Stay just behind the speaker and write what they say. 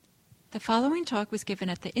The following talk was given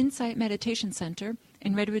at the Insight Meditation Center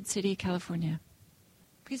in Redwood City, California.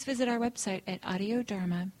 Please visit our website at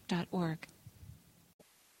audiodharma.org.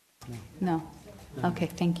 No. Okay,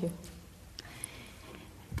 thank you.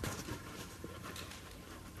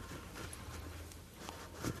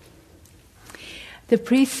 The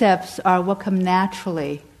precepts are what come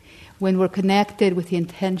naturally when we're connected with the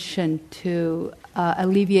intention to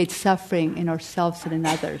alleviate suffering in ourselves and in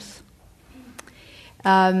others.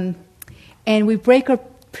 And we break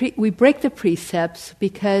the precepts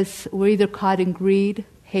because we're either caught in greed,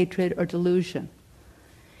 hatred, or delusion.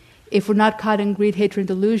 If we're not caught in greed, hatred, and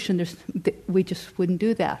delusion, we just wouldn't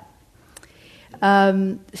do that.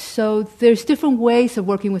 So there's different ways of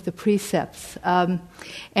working with the precepts.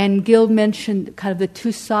 And Gil mentioned kind of the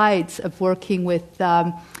two sides of working with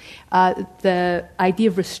the idea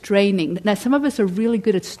of restraining. Now, some of us are really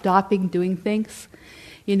good at stopping doing things.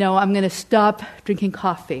 You know, I'm going to stop drinking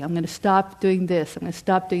coffee. I'm going to stop doing this. I'm going to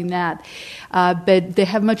stop doing that. But they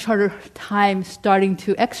have much harder time starting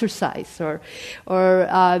to exercise. So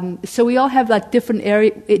we all have like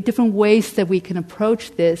different ways that we can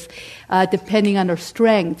approach this, depending on our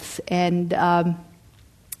strengths. And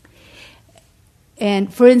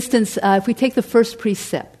for instance, if we take the first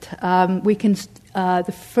precept,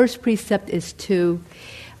 the first precept is to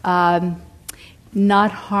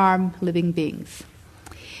not harm living beings.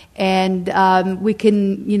 And we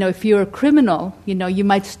can, if you're a criminal, you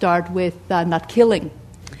might start with not killing.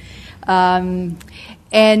 As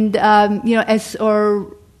our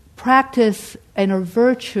practice and our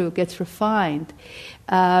virtue gets refined,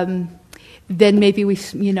 then maybe we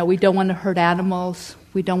don't want to hurt animals,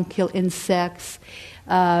 we don't kill insects,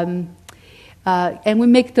 and we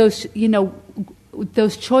make those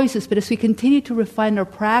choices. But as we continue to refine our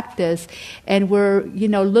practice, and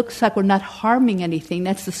looks like we're not harming anything,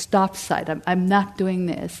 that's the stop side. I'm not doing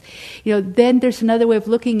this. Then there's another way of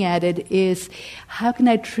looking at it: is how can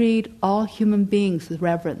I treat all human beings with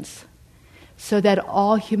reverence, so that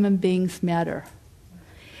all human beings matter.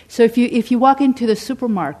 So if you walk into the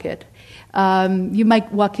supermarket, you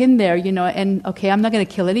might walk in there, and okay, I'm not going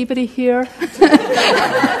to kill anybody here.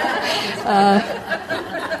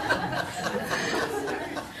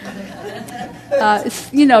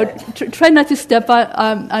 Try not to step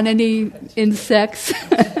on any insects,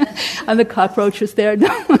 on the cockroaches there. No.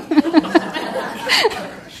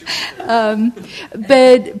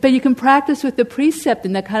 But you can practice with the precept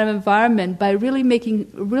in that kind of environment by really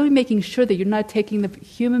making sure that you're not taking the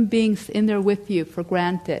human beings in there with you for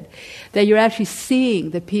granted, that you're actually seeing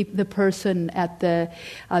the person at the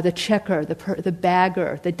checker, the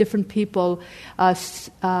bagger, the different people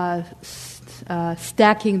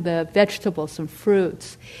stacking the vegetables and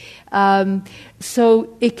fruits.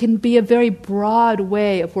 So it can be a very broad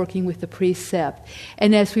way of working with the precept.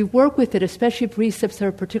 And as we work with it, especially precepts that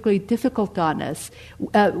are particularly difficult on us,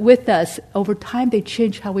 with us, over time they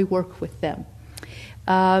change how we work with them.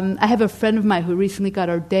 I have a friend of mine who recently got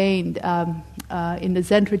ordained in the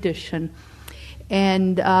Zen tradition,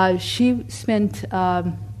 and she spent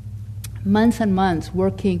months and months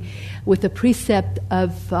working with the precept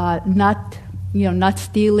of not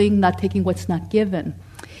stealing, not taking what's not given.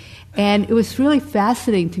 And it was really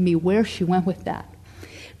fascinating to me where she went with that,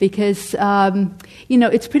 because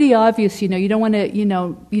it's pretty obvious. You don't want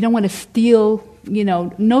to steal.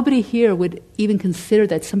 Nobody here would even consider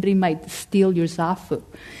that somebody might steal your zafu.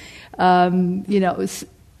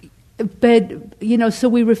 But so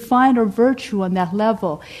we refine our virtue on that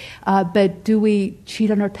level. But do we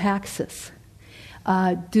cheat on our taxes?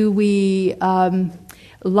 Do we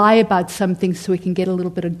lie about something so we can get a little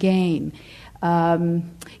bit of gain?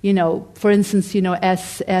 For instance,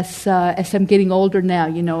 as I'm getting older now,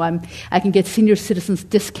 I can get senior citizens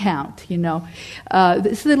discount. The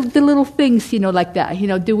little things, like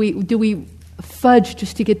that. Do we fudge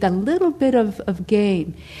just to get that little bit of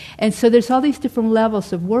gain? And so there's all these different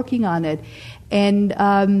levels of working on it. And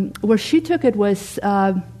where she took it was,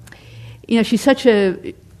 she's such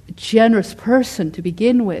a generous person to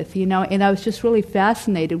begin with, and I was just really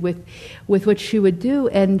fascinated with what she would do.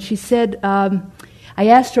 And she said, I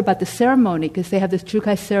asked her about the ceremony, because they have this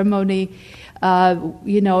Jukai ceremony,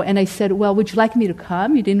 and I said, well, would you like me to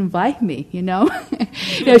come? You didn't invite me,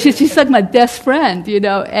 she's like my best friend,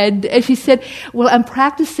 and she said, well, I'm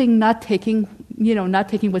practicing not taking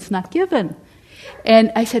what's not given.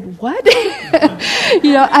 And I said, what?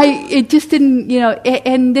 It just didn't,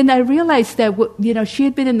 and then I realized that, she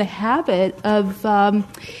had been in the habit of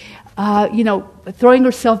throwing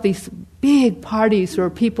herself these big parties where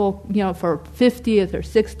people, for 50th or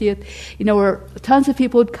 60th, where tons of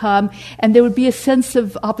people would come, and there would be a sense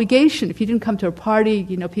of obligation. If you didn't come to her party,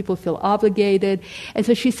 people feel obligated. And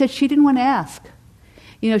so she said she didn't want to ask.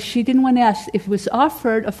 She didn't want to ask. If it was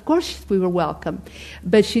offered, of course we were welcome.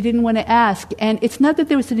 But she didn't want to ask. And it's not that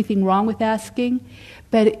there was anything wrong with asking,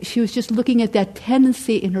 but she was just looking at that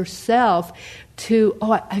tendency in herself to,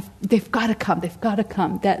 they've got to come,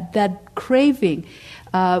 that craving,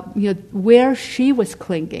 where she was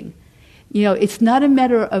clinging. It's not a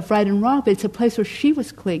matter of right and wrong, but it's a place where she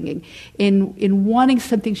was clinging in wanting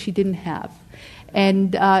something she didn't have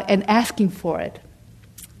and asking for it.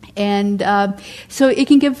 And so it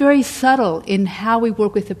can get very subtle in how we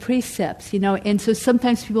work with the precepts, and so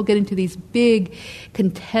sometimes people get into these big,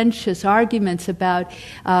 contentious arguments about,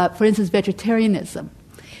 for instance, vegetarianism.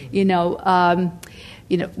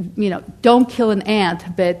 Don't kill an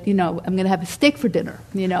ant, but, I'm going to have a steak for dinner,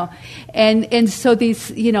 And so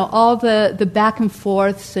these, all the back and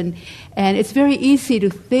forths, and it's very easy to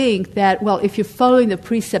think that, well, if you're following the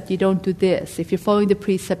precept, you don't do this. If you're following the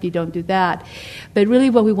precept, you don't do that. But really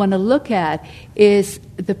what we want to look at is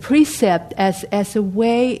the precept as a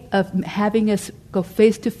way of having us go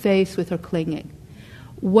face to face with our clinging.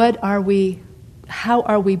 How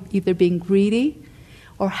are we either being greedy,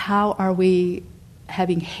 or how are we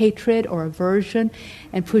having hatred or aversion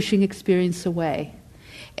and pushing experience away?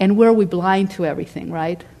 And where are we blind to everything,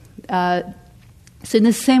 right? So in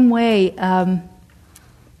the same way,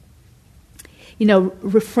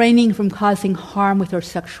 refraining from causing harm with our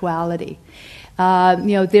sexuality.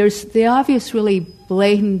 There's the obvious really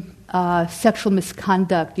blatant sexual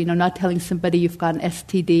misconduct, not telling somebody you've got an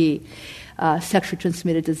STD, sexually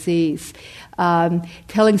transmitted disease,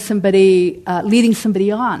 telling somebody, leading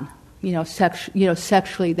somebody on,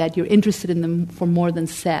 sexually, that you're interested in them for more than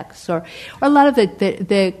sex, or a lot of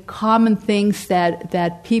the common things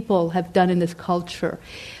that people have done in this culture,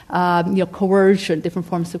 coercion, different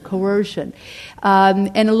forms of coercion,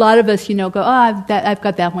 and a lot of us, go, I've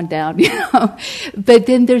got that one down, but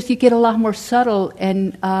then you get a lot more subtle,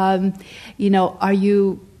 and are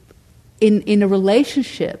you in a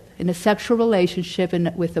relationship? In a sexual relationship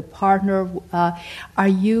and with a partner, are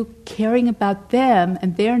you caring about them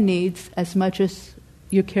and their needs as much as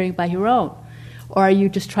you're caring about your own? Or are you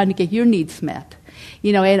just trying to get your needs met?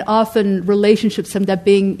 And often relationships end up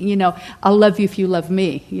being, I'll love you if you love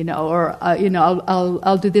me, or,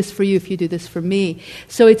 I'll do this for you if you do this for me.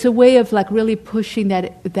 So it's a way of really pushing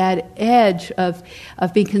that edge of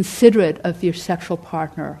being considerate of your sexual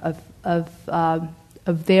partner, of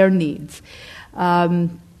their needs.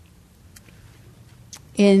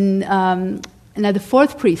 Now the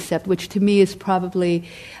fourth precept, which to me is probably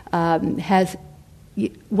has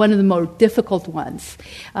one of the more difficult ones.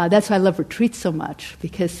 That's why I love retreats so much,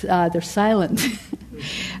 because they're silent.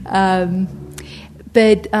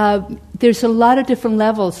 But there's a lot of different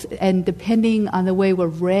levels, and depending on the way we're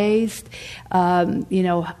raised,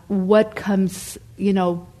 what comes,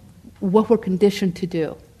 what we're conditioned to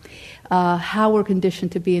do. How we're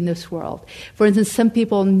conditioned to be in this world. For instance, some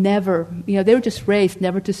people never, they were just raised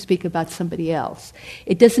never to speak about somebody else.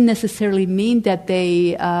 It doesn't necessarily mean that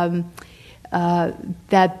they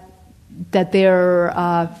that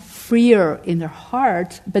they're freer in their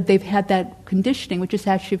hearts, but they've had that conditioning, which is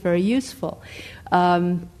actually very useful.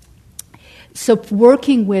 So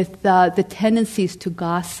working with the tendencies to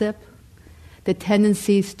gossip, the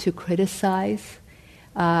tendencies to criticize,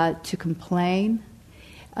 to complain.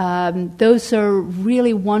 Those are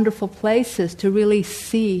really wonderful places to really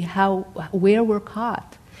see where we're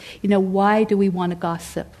caught. Why do we want to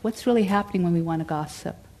gossip? What's really happening when we want to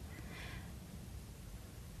gossip?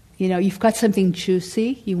 You've got something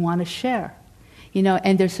juicy you want to share.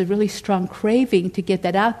 And there's a really strong craving to get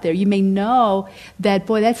that out there. You may know that,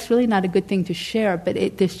 boy, that's really not a good thing to share, but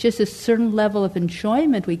there's just a certain level of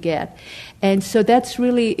enjoyment we get. And so that's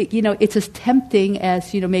really, it's as tempting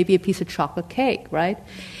as, maybe a piece of chocolate cake, right?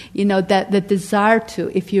 That desire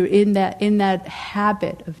to, if you're in that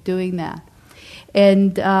habit of doing that.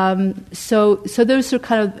 And so those are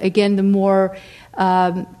kind of, again, the more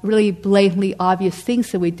really blatantly obvious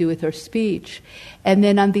things that we do with our speech. And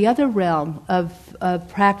then on the other realm of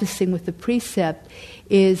practicing with the precept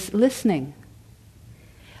is listening.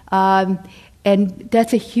 And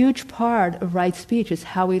that's a huge part of right speech, is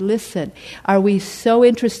how we listen. Are we so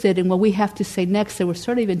interested in what we have to say next that we're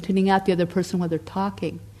sort of even tuning out the other person while they're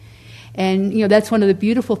talking? And, that's one of the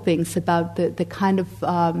beautiful things about the kind of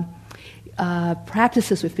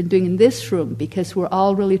practices we've been doing in this room, because we're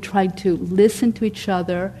all really trying to listen to each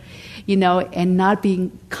other, and not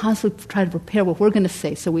being constantly trying to prepare what we're going to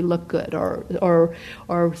say so we look good or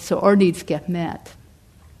so our needs get met.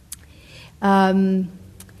 And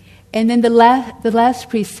then the last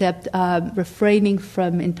precept, refraining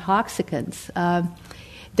from intoxicants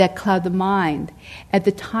that cloud the mind. At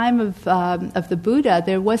the time of the Buddha,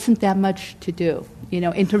 there wasn't that much to do,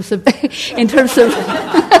 in terms of in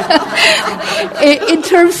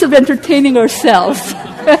terms of entertaining ourselves.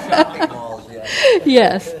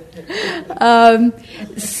 Yes.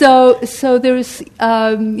 So there's,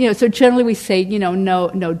 so generally we say,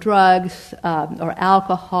 no drugs or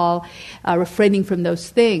alcohol, refraining from those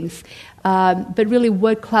things. But really,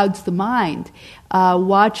 what clouds the mind?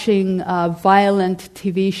 Watching violent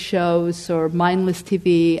TV shows or mindless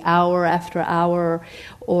TV hour after hour,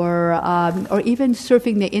 or even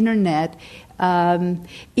surfing the internet.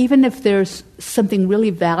 Even if there's something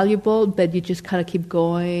really valuable, but you just kind of keep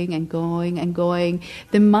going and going and going,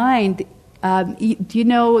 the mind. Do you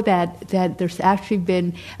know that there's actually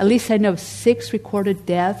been, at least I know, 6 recorded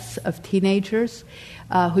deaths of teenagers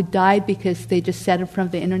who died because they just sat in front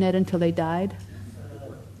of the internet until they died?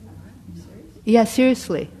 Yeah,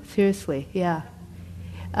 seriously, yeah.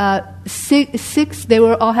 6, they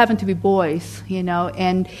were all happened to be boys,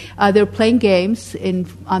 and they were playing games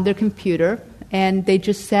on their computer, and they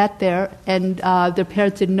just sat there, and their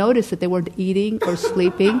parents didn't notice that they weren't eating or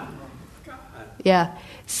sleeping. Yeah.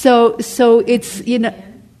 So it's, the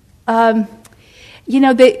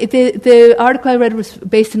article I read was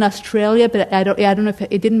based in Australia, but I don't know if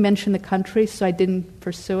it didn't mention the country, so I didn't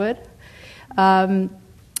pursue it. So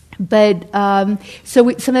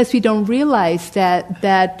sometimes we don't realize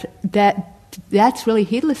that's really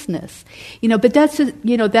heedlessness, But that's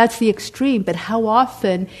that's the extreme. But how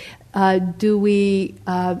often are we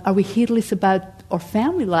heedless about our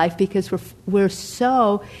family life because we're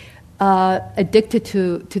so addicted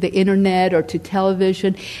to the internet or to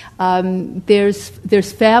television?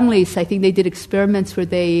 There's families. I think they did experiments where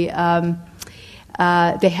they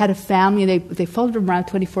had a family, and they followed them around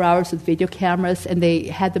 24 hours with video cameras, and they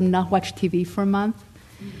had them not watch TV for a month,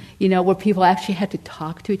 where people actually had to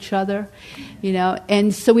talk to each other,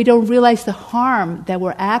 And so we don't realize the harm that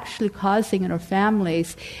we're actually causing in our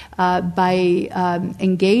families by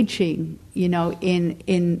engaging,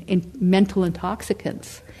 in mental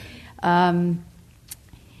intoxicants.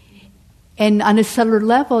 And on a subtler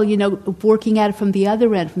level, working at it from the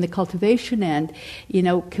other end, from the cultivation end,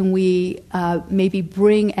 can we maybe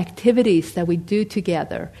bring activities that we do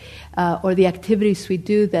together, or the activities we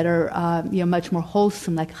do that are much more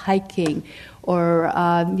wholesome, like hiking, or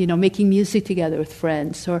making music together with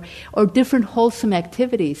friends, or different wholesome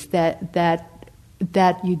activities that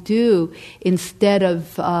you do instead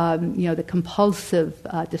of the compulsive,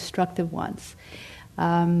 destructive ones.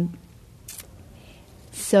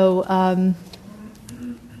 So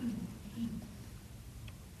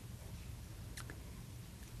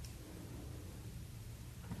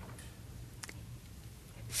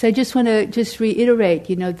I just want to reiterate,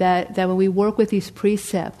 that when we work with these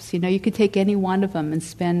precepts, you could take any one of them and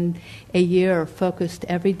spend a year focused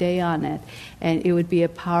every day on it, and it would be a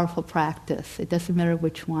powerful practice. It doesn't matter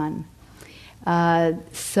which one.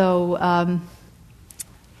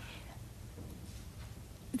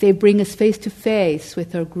 They bring us face to face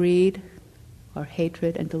with our greed, our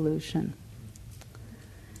hatred, and delusion.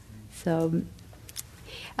 So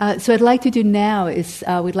I'd like to do now is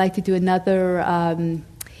we'd like to do another.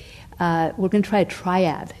 We're going to try a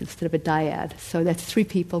triad instead of a dyad. So that's 3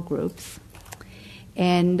 people groups,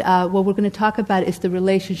 and what we're going to talk about is the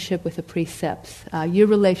relationship with the precepts, your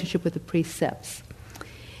relationship with the precepts,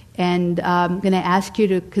 and I'm going to ask you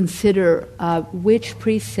to consider which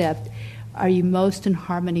precept are you most in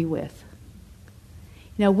harmony with?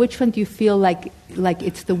 Which one do you feel like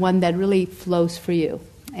it's the one that really flows for you?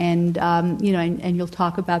 And and you'll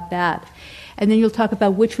talk about that. And then you'll talk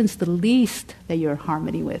about which one's the least that you're in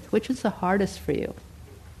harmony with, which one's the hardest for you.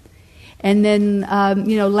 And then,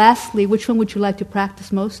 lastly, which one would you like to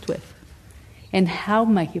practice most with? And how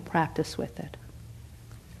might you practice with it?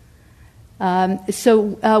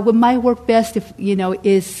 What might work best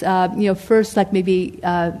is first, like maybe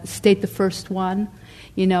state the first one,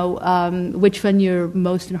 which one you're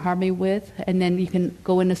most in harmony with, and then you can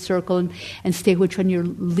go in a circle and state which one you're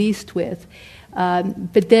least with.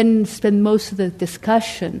 But then spend most of the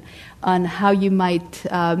discussion on how you might,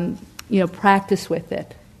 practice with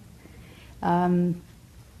it.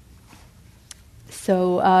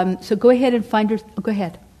 So go ahead and find your. Go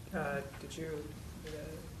ahead. Did you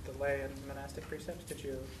the lay and monastic precepts? Did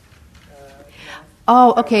you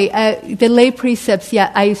Oh, okay. The lay precepts,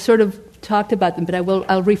 yeah, I sort of talked about them, but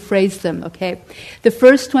I'll rephrase them, okay? The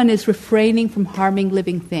first one is refraining from harming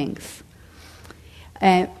living things.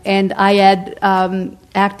 And I add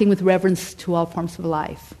acting with reverence to all forms of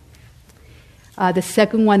life. The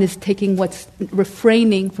second one is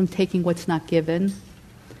refraining from taking what's not given.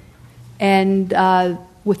 And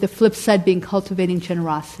with the flip side being cultivating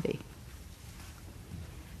generosity.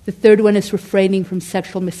 The third one is refraining from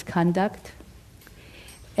sexual misconduct.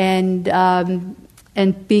 And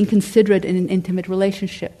being considerate in intimate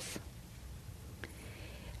relationships.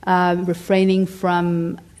 Refraining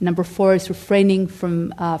from, number 4 is refraining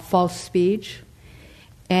from false speech.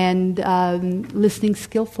 And listening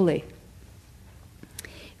skillfully.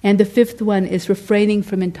 And the 5th one is refraining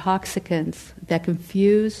from intoxicants that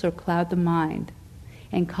confuse or cloud the mind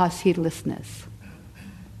and cause heedlessness.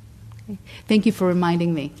 Okay. Thank you for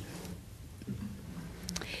reminding me.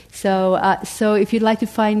 So if you'd like to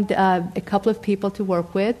find a couple of people to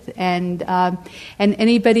work with, and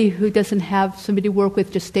anybody who doesn't have somebody to work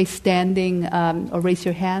with, just stay standing or raise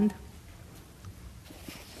your hand.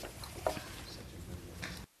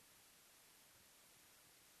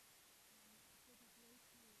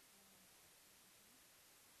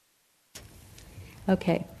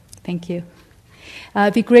 Okay, thank you.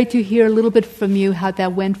 It'd be great to hear a little bit from you, how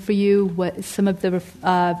that went for you, what some of the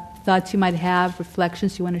thoughts you might have,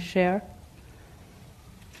 reflections you want to share.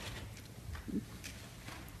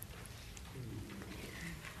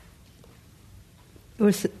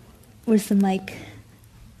 Where's the mic?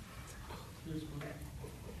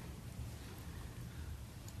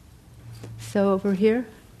 So over here?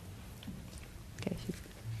 Okay.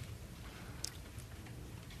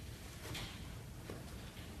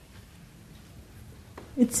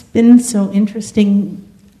 It's been so interesting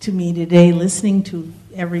to me today listening to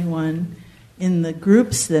everyone in the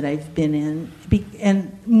groups that I've been in.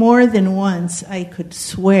 And more than once I could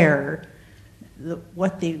swear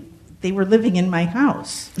what they were living in my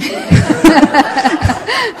house.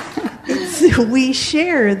 We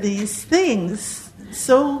share these things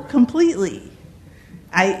so completely.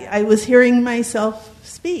 I was hearing myself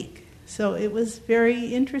speak. So it was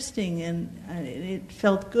very interesting, and it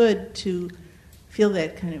felt good to feel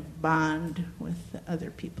that kind of bond with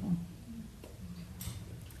other people.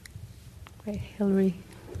 Great. Hillary.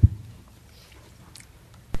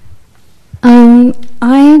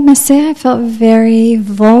 I must say I felt very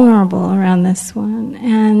vulnerable around this one,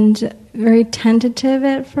 and very tentative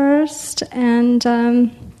at first, and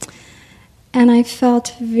I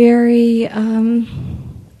felt very.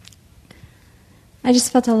 I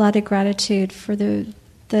just felt a lot of gratitude for the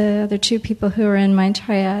other two people who were in my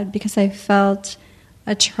triad, because I felt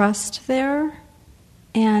a trust there,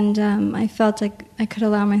 and I felt like I could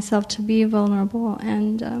allow myself to be vulnerable,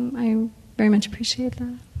 and I very much appreciate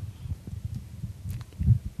that.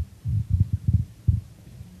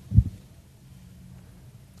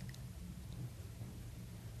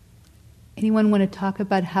 Anyone want to talk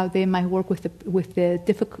about how they might work with the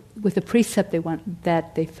precept they want,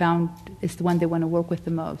 that they found is the one they want to work with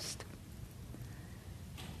the most?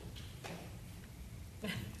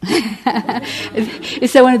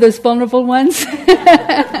 Is that one of those vulnerable ones?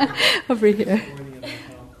 Over here.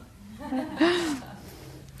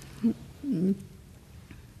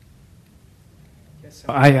 So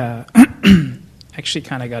I actually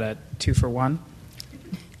kind of got a 2-for-1,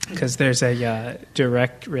 because there's a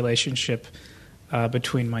direct relationship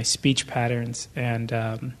between my speech patterns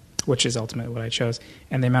and which is ultimately what I chose,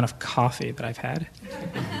 and the amount of coffee that I've had.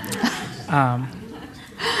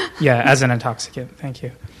 As an intoxicant. Thank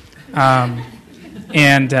you.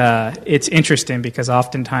 And it's interesting because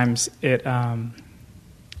oftentimes it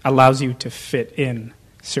allows you to fit in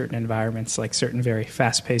certain environments, like certain very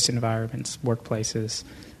fast-paced environments, workplaces,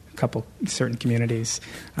 a couple certain communities.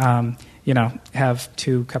 Have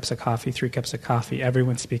 2 cups of coffee, 3 cups of coffee,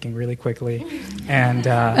 everyone speaking really quickly, and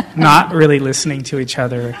not really listening to each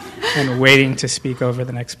other and waiting to speak over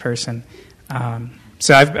the next person.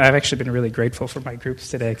 So I've actually been really grateful for my groups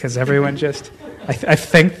today, because everyone just, I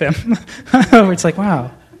thank them. It's like,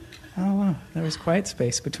 wow, there was quiet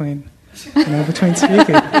space between speaking.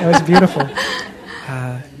 It was beautiful.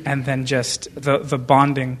 And then just the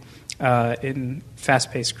bonding in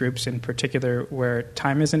fast-paced groups in particular, where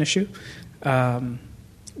time is an issue,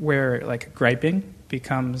 where like griping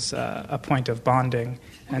becomes a point of bonding.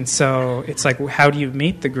 And so it's like, how do you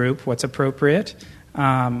meet the group? What's appropriate?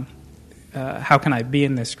 How can I be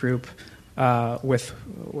in this group with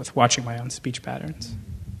watching my own speech patterns?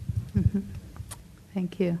 Mm-hmm.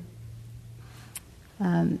 Thank you.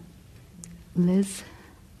 Liz?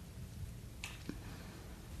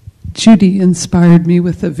 Judy inspired me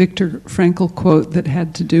with a Viktor Frankl quote that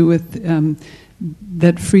had to do with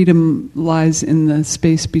that freedom lies in the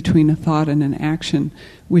space between a thought and an action,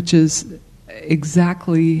 which is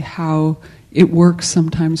exactly how it works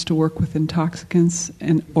sometimes to work with intoxicants,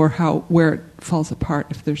 or where it falls apart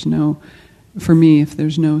if there's no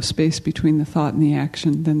space between the thought and the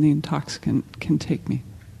action, then the intoxicant can take me.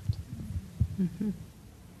 Mm-hmm.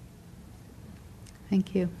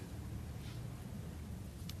 Thank you.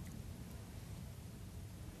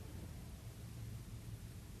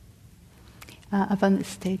 Up on the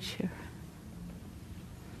stage here.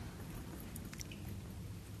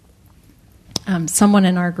 Someone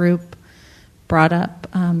in our group brought up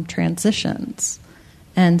transitions,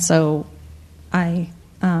 and so I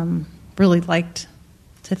really liked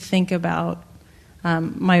to think about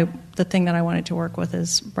the thing that I wanted to work with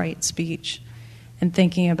is right speech, and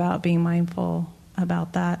thinking about being mindful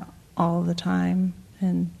about that all the time,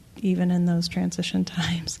 and even in those transition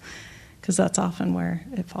times, because that's often where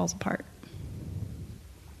it falls apart.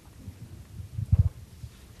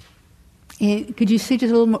 And could you say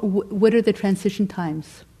just a little more, what are the transition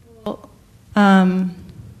times? Well,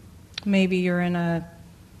 maybe you're in a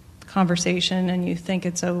conversation and you think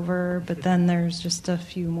it's over, but then there's just a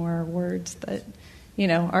few more words that,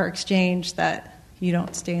 are exchanged that you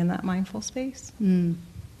don't stay in that mindful space.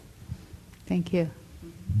 Thank you.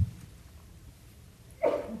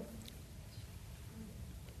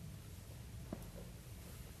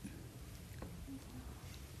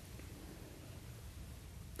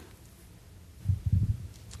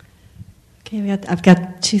 Okay, I've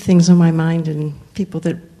got two things on my mind, and people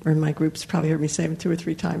that are in my groups probably heard me say them 2 or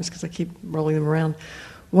 3 times because I keep rolling them around.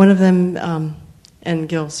 One of them, and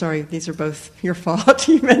Gil, sorry, these are both your fault.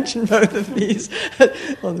 You mentioned both of these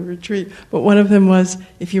on the retreat. But one of them was,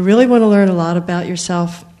 if you really want to learn a lot about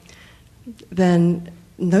yourself, then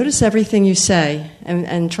notice everything you say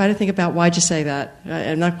and try to think about why'd you say that.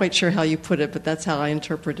 I'm not quite sure how you put it, but that's how I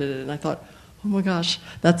interpreted it. And I thought, oh my gosh,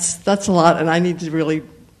 that's a lot, and I need to really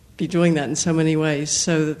be doing that in so many ways.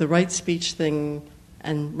 So that the right speech thing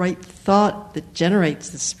and right thought that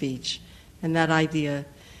generates the speech, and that idea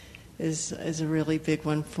is a really big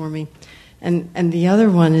one for me. And the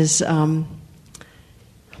other one is, and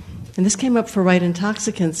this came up for right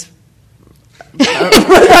intoxicants.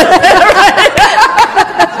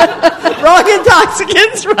 Wrong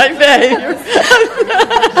intoxicants, right behavior.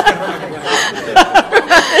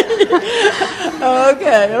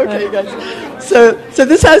 Okay, guys. So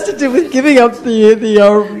this has to do with giving up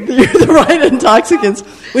the right intoxicants,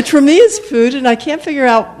 which for me is food, and I can't figure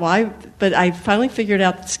out why. But I finally figured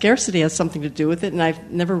out that scarcity has something to do with it, and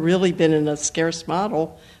I've never really been in a scarce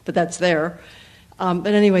model, but that's there. But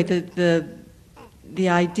anyway, the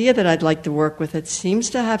idea that I'd like to work with, it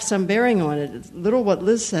seems to have some bearing on it. It's a little what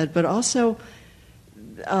Liz said, but also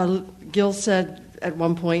Gil said at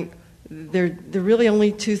one point, there are really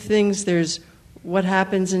only 2 things. There's what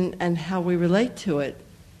happens and how we relate to it.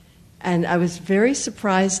 And I was very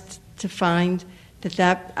surprised to find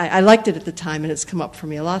that I liked it at the time, and it's come up for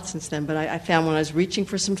me a lot since then, but I found when I was reaching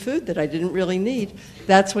for some food that I didn't really need,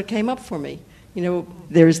 that's what came up for me.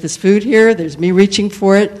 There's this food here, there's me reaching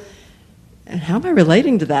for it, and how am I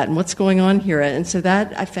relating to that, and what's going on here? And so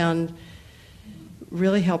that I found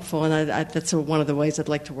really helpful, and that's one of the ways I'd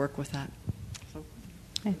like to work with that. So.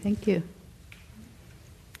 Thank you.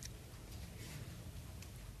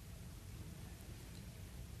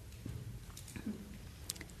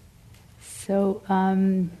 So,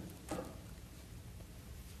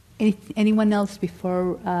 anyone else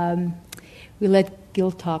before we let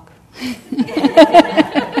Gil talk?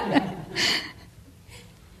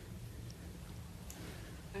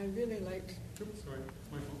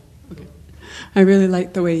 I really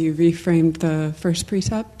liked the way you reframed the first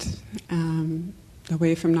precept,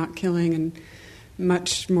 away from not killing, and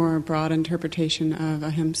much more broad interpretation of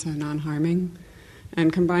ahimsa, non-harming.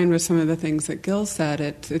 And combined with some of the things that Gil said,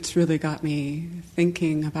 it's really got me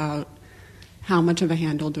thinking about how much of a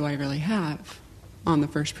handle do I really have on the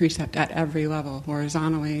first precept at every level,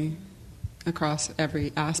 horizontally across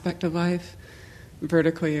every aspect of life,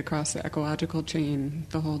 vertically across the ecological chain,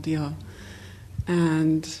 the whole deal.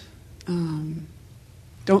 And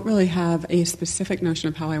don't really have a specific notion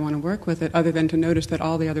of how I want to work with it, other than to notice that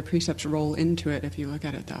all the other precepts roll into it if you look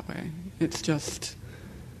at it that way. It's just,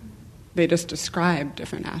 they just describe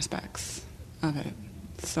different aspects of it.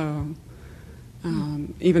 So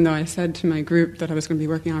even though I said to my group that I was going to be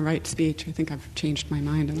working on right speech, I think I've changed my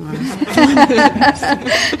mind in the last 20 minutes.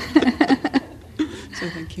 So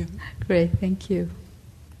thank you. Great, thank you.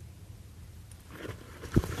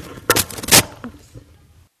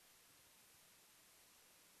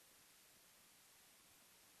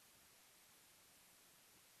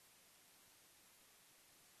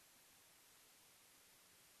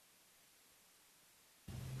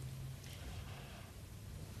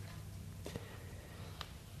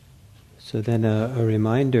 So then a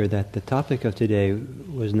reminder that the topic of today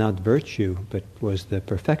was not virtue, but was the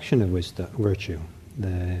perfection of virtue,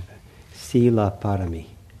 the sila parami.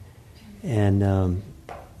 And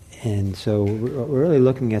so we're really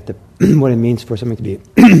looking at what it means for something to be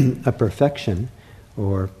a perfection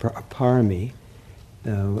or a parami.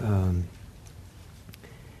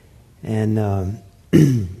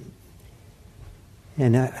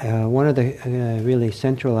 One of the really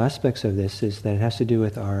central aspects of this is that it has to do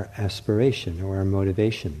with our aspiration or our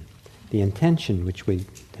motivation, the intention which we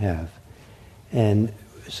have. And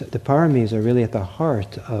so the paramis are really at the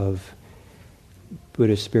heart of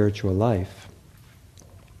Buddha's spiritual life.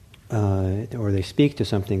 Or they speak to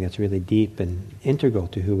something that's really deep and integral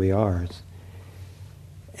to who we are.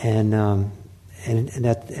 It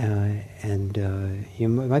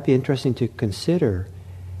might be interesting to consider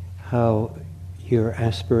how your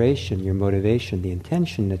aspiration, your motivation, the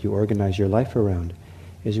intention that you organize your life around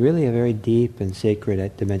is really a very deep and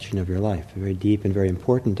sacred dimension of your life, a very deep and very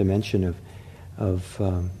important dimension of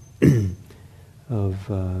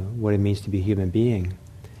what it means to be a human being.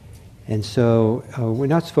 And so we're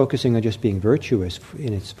not focusing on just being virtuous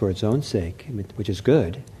for its own sake, which is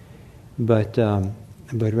good, but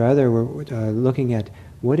rather we're looking at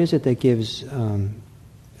what is it that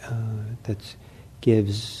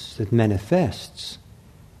that manifests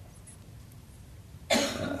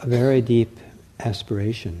a very deep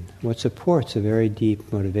aspiration, what supports a very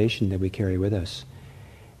deep motivation that we carry with us.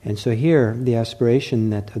 And so here, the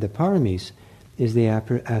aspiration of the paramis is the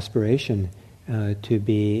aspiration to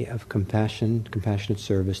be of compassionate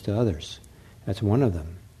service to others. That's one of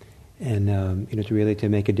them. And to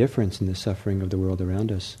make a difference in the suffering of the world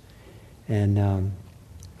around us. And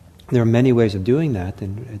there are many ways of doing that,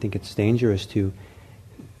 and I think it's dangerous to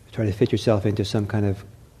try to fit yourself into some kind of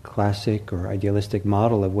classic or idealistic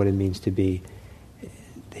model of what it means to be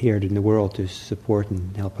here in the world to support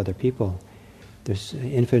and help other people. There's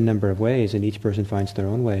an infinite number of ways, and each person finds their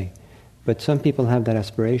own way. But some people have that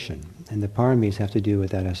aspiration, and the paramis have to do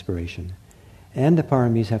with that aspiration. And the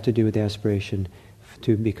paramis have to do with the aspiration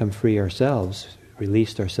to become free ourselves,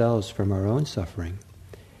 released ourselves from our own suffering.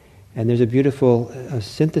 And there's a beautiful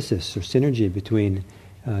synthesis or synergy between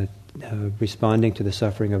responding to the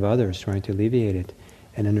suffering of others, trying to alleviate it,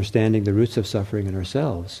 and understanding the roots of suffering in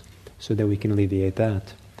ourselves so that we can alleviate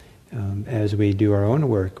that. As we do our own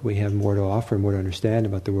work, we have more to offer, more to understand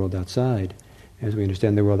about the world outside. As we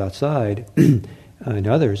understand the world outside and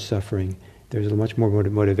others' suffering, there's much more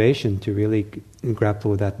motivation to really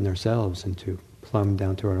grapple with that in ourselves and to plumb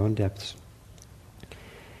down to our own depths.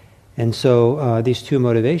 And so these two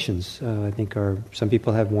motivations, I think, some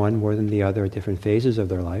people have one more than the other at different phases of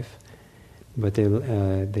their life, but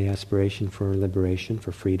the aspiration for liberation,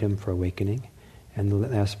 for freedom, for awakening, and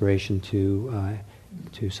the aspiration to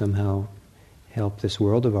somehow help this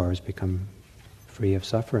world of ours become free of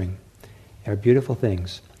suffering are beautiful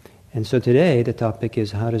things. And so today the topic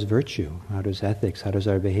is, how does virtue, how does ethics, how does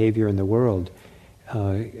our behavior in the world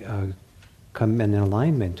come in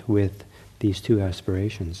alignment with these two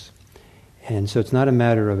aspirations? And so it's not a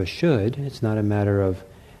matter of a should, it's not a matter of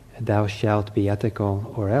thou shalt be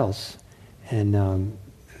ethical or else. And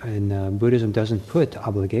Buddhism doesn't put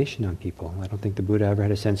obligation on people. I don't think the Buddha ever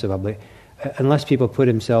had a sense of obligation, unless people put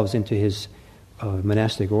themselves into his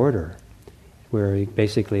monastic order, where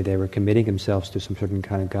basically they were committing themselves to some certain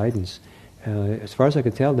kind of guidance. As far as I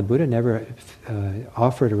could tell, the Buddha never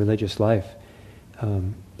offered a religious life,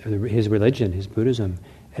 his religion, his Buddhism,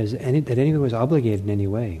 that anyone was obligated in any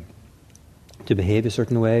way to behave a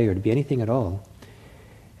certain way or to be anything at all.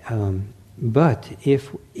 But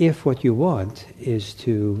if what you want is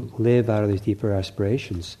to live out of these deeper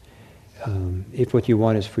aspirations, if what you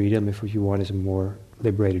want is freedom, if what you want is a more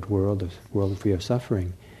liberated world free of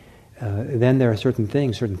suffering, then there are certain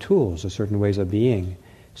things, certain tools, or certain ways of being,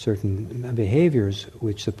 certain behaviors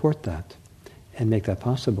which support that and make that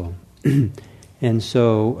possible. And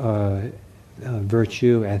so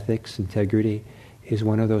virtue, ethics, integrity is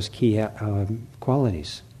one of those key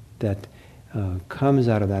qualities that comes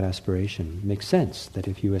out of that aspiration. It makes sense that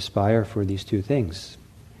if you aspire for these two things,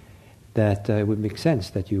 that it would make sense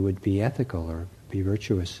that you would be ethical or be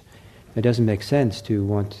virtuous. It doesn't make sense to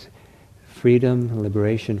want freedom,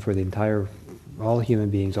 liberation for all human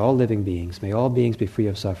beings, all living beings. May all beings be free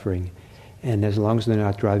of suffering, and as long as they're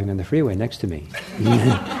not driving on the freeway next to me.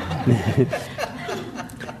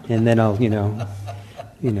 And then I'll,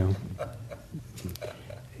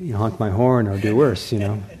 honk my horn or do worse,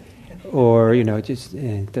 Or, it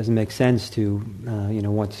doesn't make sense to,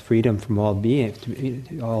 want freedom from all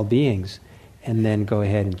beings, and then go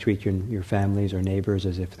ahead and treat your families or neighbors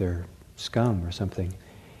as if they're scum or something.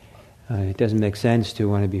 It doesn't make sense to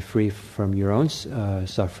want to be free from your own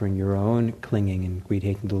suffering, your own clinging and greed,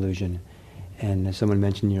 hate, and delusion. And as someone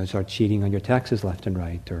mentioned, start cheating on your taxes left and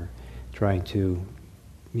right, or trying to,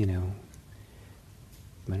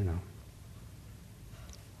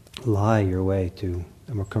 lie your way to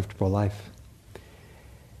a more comfortable life.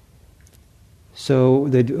 So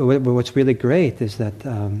what's really great is that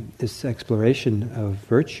this exploration of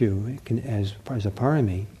virtue as a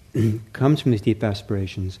parami comes from these deep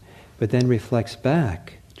aspirations, but then reflects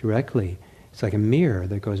back directly. It's like a mirror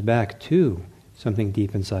that goes back to something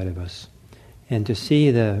deep inside of us. And to see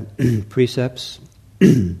the precepts,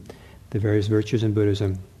 the various virtues in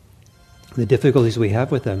Buddhism, the difficulties we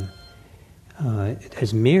have with them,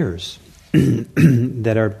 as mirrors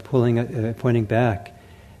that are pointing back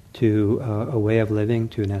to a way of living,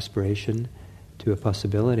 to an aspiration, to a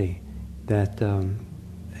possibility that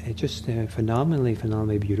it's just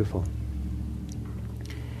phenomenally beautiful.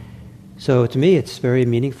 So to me, it's very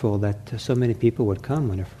meaningful that so many people would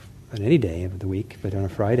come on any day of the week, but on a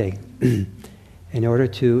Friday, in order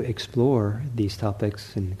to explore these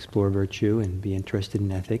topics and explore virtue and be interested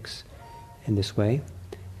in ethics in this way.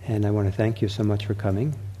 And I want to thank you so much for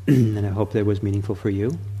coming, and I hope that it was meaningful for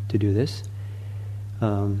you to do this.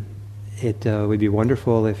 It would be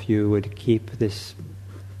wonderful if you would keep this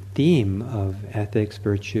theme of ethics,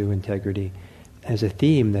 virtue, integrity as a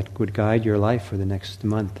theme that would guide your life for the next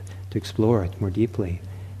month, to explore it more deeply.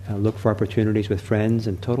 Look for opportunities with friends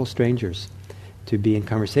and total strangers to be in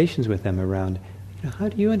conversations with them around, how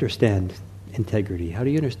do you understand integrity? How do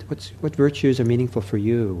you understand what virtues are meaningful for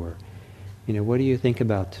you? Or, what do you think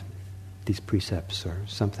about these precepts or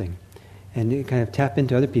something? And you kind of tap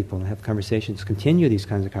into other people and have conversations. Continue these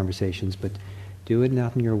kinds of conversations, but do it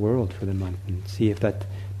out in your world for the month and see if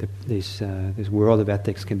this world of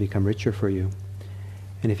ethics can become richer for you.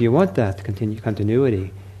 And if you want that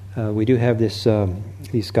continuity, we do have these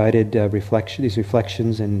guided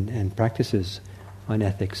reflections and practices on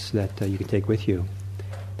ethics that you can take with you,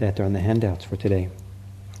 that are on the handouts for today.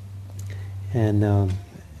 And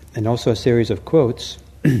also a series of quotes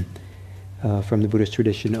from the Buddhist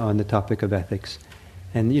tradition on the topic of ethics.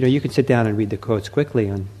 And you can sit down and read the quotes quickly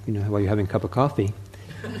on while you're having a cup of coffee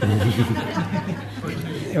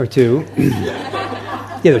or two.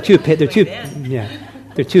 They're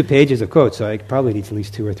two pages of quotes, so I probably need at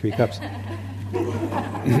least 2 or 3 cups.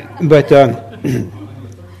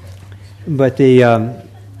 But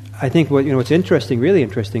I think what's interesting, really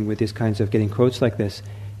interesting with these kinds of getting quotes like this,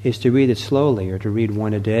 is to read it slowly, or to read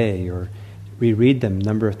one a day, or reread them a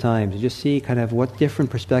number of times, and just see kind of what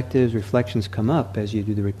different perspectives, reflections come up as you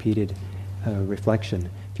do the repeated reflection.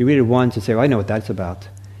 If you read it once and say, I know what that's about,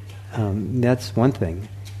 that's one thing.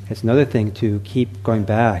 It's another thing to keep going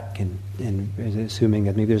back and assuming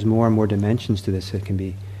that maybe there's more and more dimensions to this that can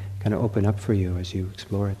be kind of open up for you as you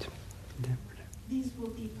explore it. These will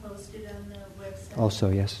be posted on the website. Also,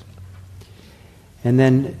 yes. And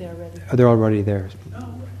then they're already there.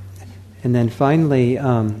 Oh. And then finally,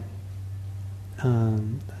 I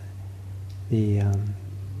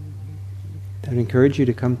would encourage you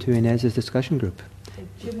to come to Inez's discussion group.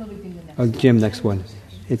 Jim will be doing the next Jim, next one.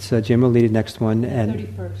 It's Jim will lead the next one. And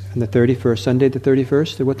 31st. On the 31st, Sunday the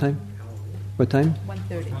 31st, at what time? What time?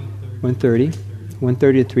 1:30. 1:30.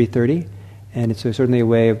 1:30 to 3:30. And it's certainly a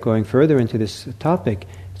way of going further into this topic.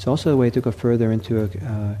 It's also a way to go further into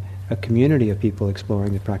a community of people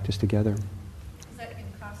exploring the practice together. Is that in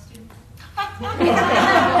costume?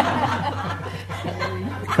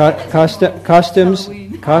 Costumes.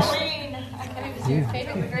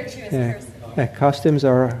 Favorite virtuous person. Costumes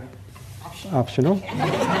are optional.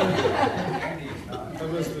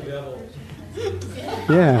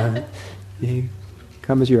 Yeah, you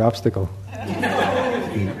come as your obstacle.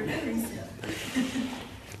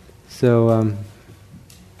 So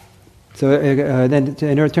then,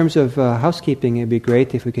 in terms of housekeeping, it'd be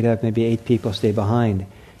great if we could have maybe 8 people stay behind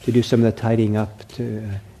to do some of the tidying up.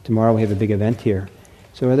 Tomorrow we have a big event here.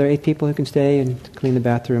 So are there 8 people who can stay and clean the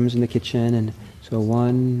bathrooms and the kitchen? And so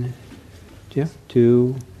 1,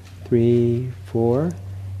 2, 3, 4,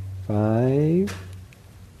 5.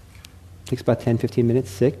 Takes about 10, 15 minutes.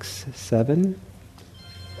 6, 7.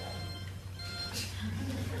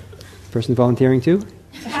 Person volunteering too?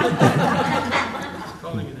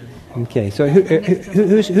 Okay, so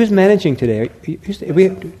who's managing today?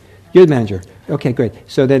 You're the manager. Okay, great.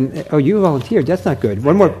 So then, you volunteered. That's not good.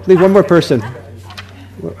 Leave one more person.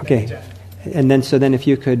 Okay, and then if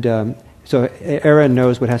you could, so Aaron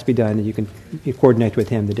knows what has to be done, and you coordinate with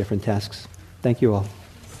him the different tasks. Thank you all.